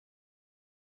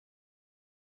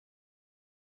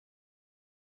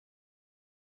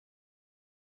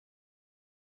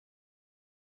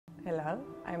Hello,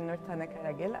 I'm Nurtane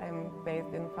Karagil. I'm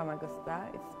based in Famagusta.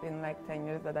 It's been like 10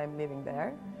 years that I'm living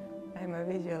there. I'm a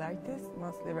visual artist,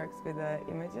 mostly works with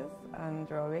images and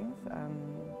drawings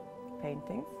and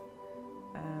paintings.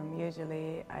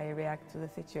 Usually I react to the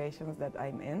situations that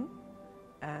I'm in,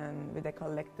 and with a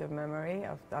collective memory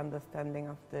of the understanding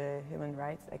of the human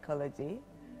rights ecology.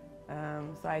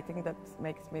 So I think that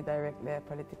makes me directly a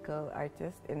political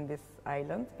artist in this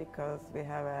island, because we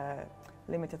have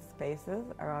limited spaces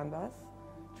around us,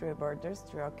 through borders,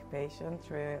 through occupation,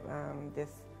 through this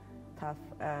tough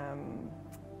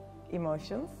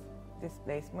emotions,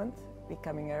 displacement,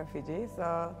 becoming a refugee.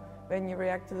 So when you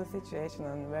react to the situation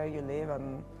and where you live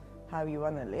and how you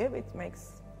want to live, it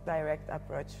makes direct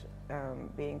approach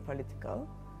being political.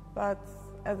 But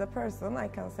as a person, I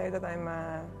can say that I'm,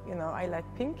 I like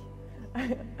pink.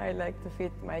 I like to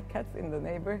feed my cats in the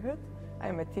neighborhood.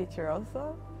 I'm a teacher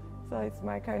also. So it's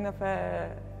my kind of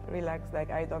a relaxed,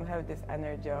 like I don't have this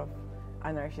energy of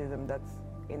anarchism that's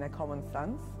in a common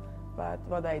sense. But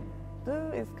what I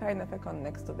do is kind of a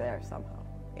connects to there somehow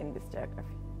in this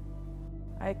geography.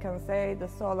 I can say the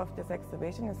soul of this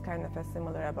exhibition is kind of a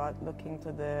similar about looking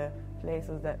to the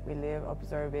places that we live,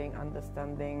 observing,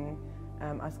 understanding,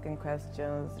 asking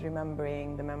questions,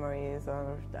 remembering the memories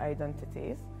or the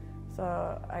identities. So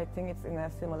I think it's in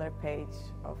a similar page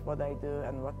of what I do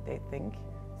and what they think,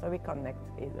 so we connect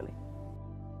easily.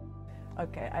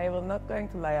 Okay, I will not going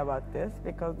to lie about this,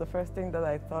 because the first thing that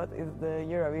I thought is the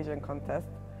Eurovision contest.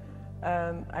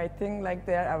 And I think like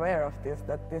they are aware of this,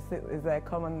 that this is a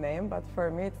common name, but for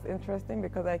me it's interesting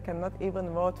because I cannot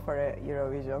even vote for a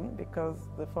Eurovision because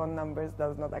the phone numbers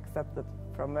does not accept it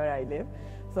from where I live.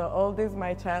 So all this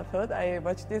my childhood, I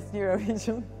watched this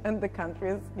Eurovision and the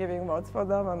countries giving votes for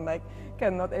them and like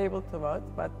cannot able to vote.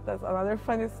 But that's another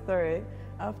funny story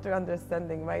after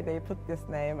understanding why they put this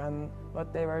name and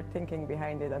what they were thinking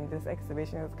behind it. And this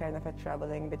exhibition is kind of a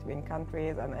traveling between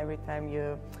countries, and every time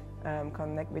you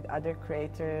connect with other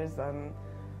creators, and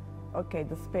okay,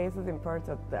 the space is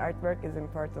important, the artwork is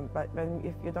important, but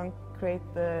if you don't create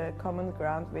the common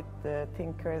ground with the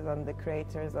thinkers and the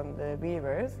creators and the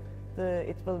weavers,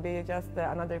 it will be just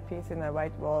another piece in a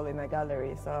white wall in a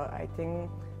gallery. So I think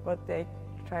what they're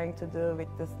trying to do with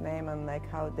this name and like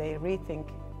how they rethink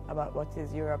about what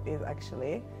is Europe is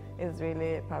actually is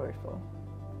really powerful.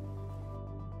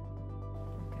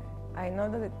 Okay. I know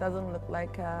that it doesn't look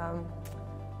like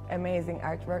amazing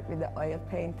artwork with the oil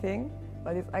painting,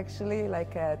 but it's actually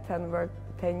like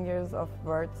 10 years of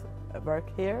work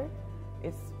here.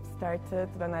 It started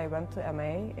when I went to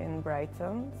MA in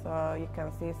Brighton, so you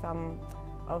can see some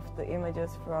of the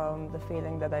images from the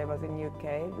feeling that I was in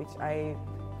UK, which I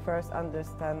first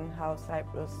understand how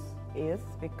Cyprus is,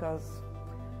 because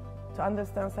to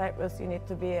understand Cyprus you need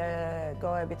to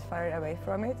go a bit far away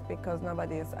from it, because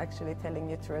nobody is actually telling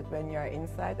you truth when you are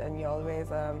inside, and you always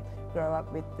grow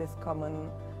up with this common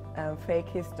fake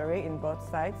history in both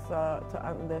sides. So to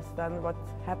understand what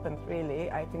happened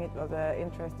really, I think it was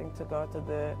interesting to go to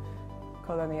the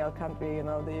colonial country,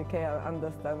 the UK, and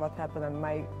understand what happened. And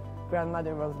my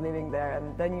grandmother was living there,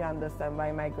 and then you understand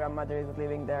why my grandmother is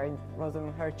living there. It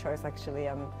wasn't her choice actually,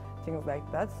 and things like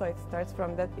that. So it starts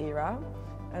from that era.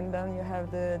 And then you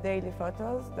have the daily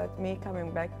photos that me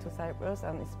coming back to Cyprus,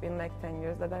 and it's been like 10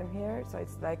 years that I'm here. So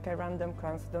it's like a random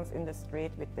coincidence in the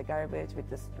street with the garbage, with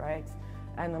the strikes,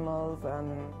 animals,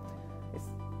 and it's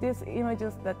these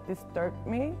images that disturb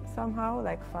me somehow,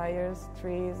 like fires,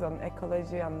 trees, and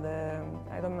ecology, and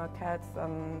cats,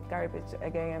 and garbage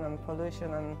again, and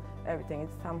pollution, and everything. It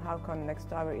somehow connects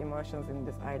to our emotions in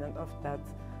this island of that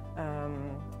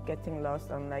getting lost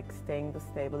and like staying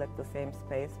stable at the same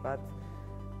space, but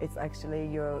it's actually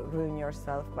you ruin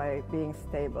yourself by being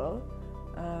stable.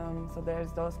 So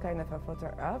there's those kind of a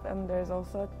photograph, and there's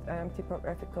also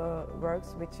typographical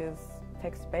works, which is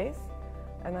text-based.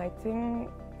 And I think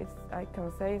I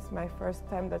can say it's my first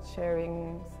time that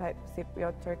sharing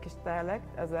Cypriot Turkish dialect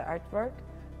as an artwork,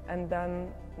 and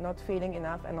then not feeling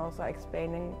enough, and also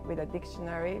explaining with a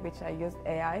dictionary, which I used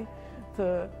AI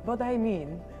to what I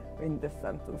mean in this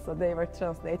sentence. So they were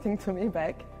translating to me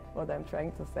back what I'm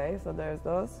trying to say. So there's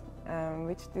those,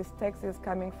 which this text is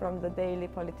coming from the daily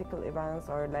political events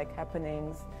or like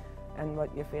happenings, and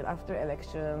what you feel after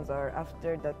elections, or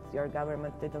after that your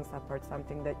government didn't support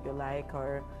something that you like,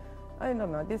 or I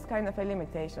don't know, this kind of a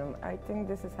limitation. I think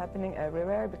this is happening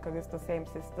everywhere because it's the same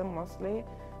system mostly.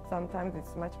 Sometimes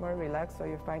it's much more relaxed, so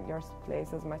you find your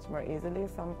places much more easily.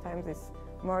 Sometimes it's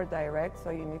more direct, so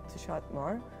you need to shout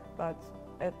more. But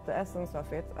at the essence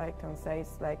of it, I can say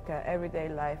it's like everyday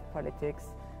life politics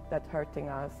that hurting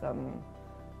us.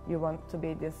 you want to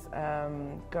be this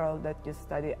girl that you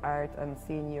study art and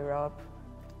see in Europe.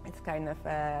 It's kind of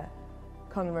a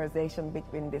conversation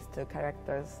between these two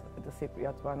characters. The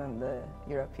Cypriot one and the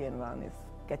European one is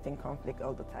getting conflict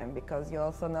all the time, because you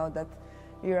also know that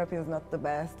Europe is not the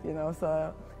best, you know,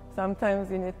 so sometimes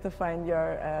you need to find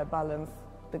your balance,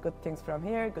 the good things from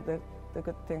here, the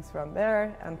good things from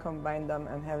there, and combine them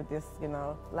and have this, you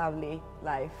know, lovely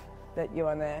life that you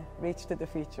want to reach to the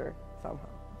future somehow.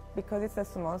 Because it's a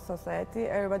small society,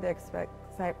 everybody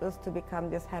expects Cyprus to become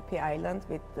this happy island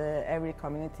with every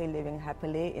community living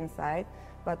happily inside.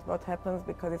 But what happens,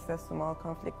 because it's a small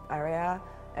conflict area,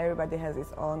 everybody has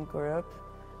its own group,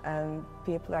 and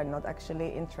people are not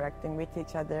actually interacting with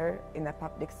each other in a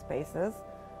public spaces.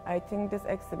 I think this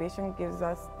exhibition gives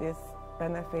us this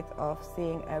benefit of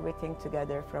seeing everything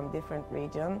together from different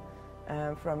regions,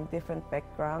 from different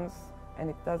backgrounds, and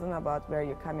it doesn't about where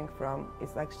you're coming from.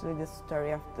 It's actually the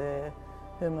story of the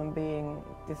human being.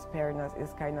 This fairness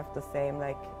is kind of the same,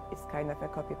 like it's kind of a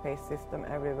copy-paste system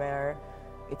everywhere.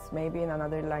 It's maybe in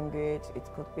another language, it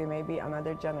could be maybe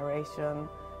another generation,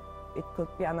 it could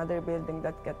be another building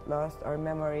that get lost, or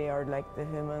memory, or like the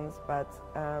humans, but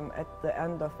at the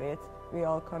end of it, we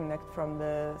all connect from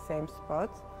the same spot.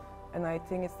 And I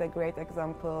think it's a great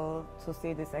example to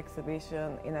see this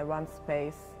exhibition in a one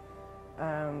space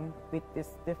with these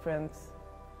different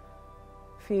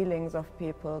feelings of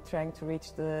people trying to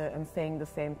reach and saying the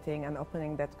same thing and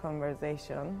opening that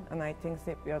conversation. And I think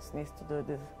Cypriots needs to do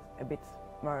this a bit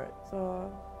more.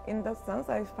 So in that sense,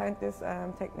 I find this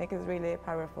technique is really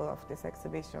powerful of this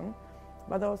exhibition.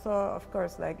 But also, of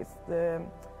course, like it's the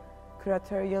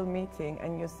curatorial meeting,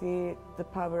 and you see the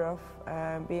power of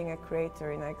being a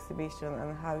creator in an exhibition,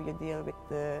 and how you deal with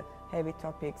the heavy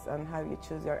topics, and how you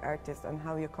choose your artists, and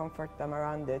how you comfort them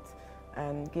around it,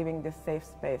 and giving this safe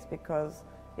space. Because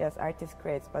yes, artist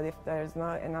creates, but if there's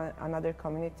no another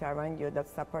community around you that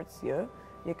supports you,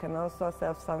 you can also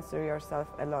self-censor yourself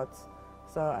a lot.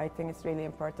 So I think it's really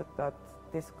important that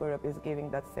this group is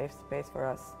giving that safe space for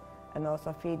us, and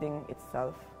also feeding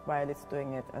itself while it's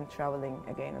doing it, and traveling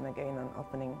again and again, and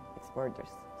opening its borders.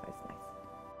 So it's nice.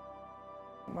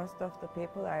 Most of the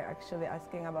people are actually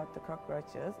asking about the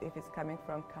cockroaches, if it's coming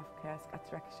from Kafkaesque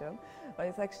attraction, but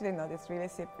it's actually not. It's really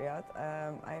Cypriot.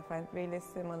 I find really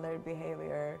similar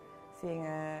behavior seeing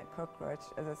a cockroach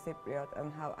as a Cypriot,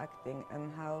 and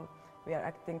how we are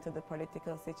acting to the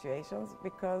political situations,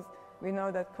 because we know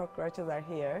that cockroaches are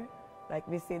here. Like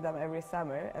we see them every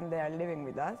summer and they are living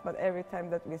with us, but every time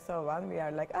that we saw one, we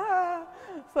are like, ah!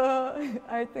 So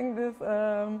I think this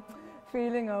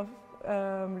feeling of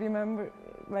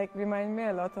remind me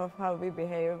a lot of how we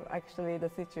behave, actually, the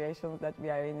situations that we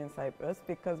are in Cyprus,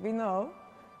 because we know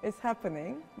it's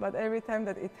happening, but every time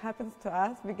that it happens to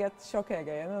us, we get shocked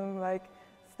again and like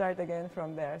start again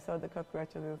from there. So the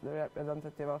cockroaches is the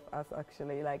representative of us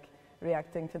actually like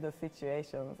reacting to the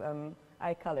situations, and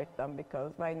I colored them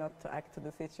because why not to act to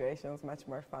the situations much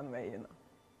more fun way, you know.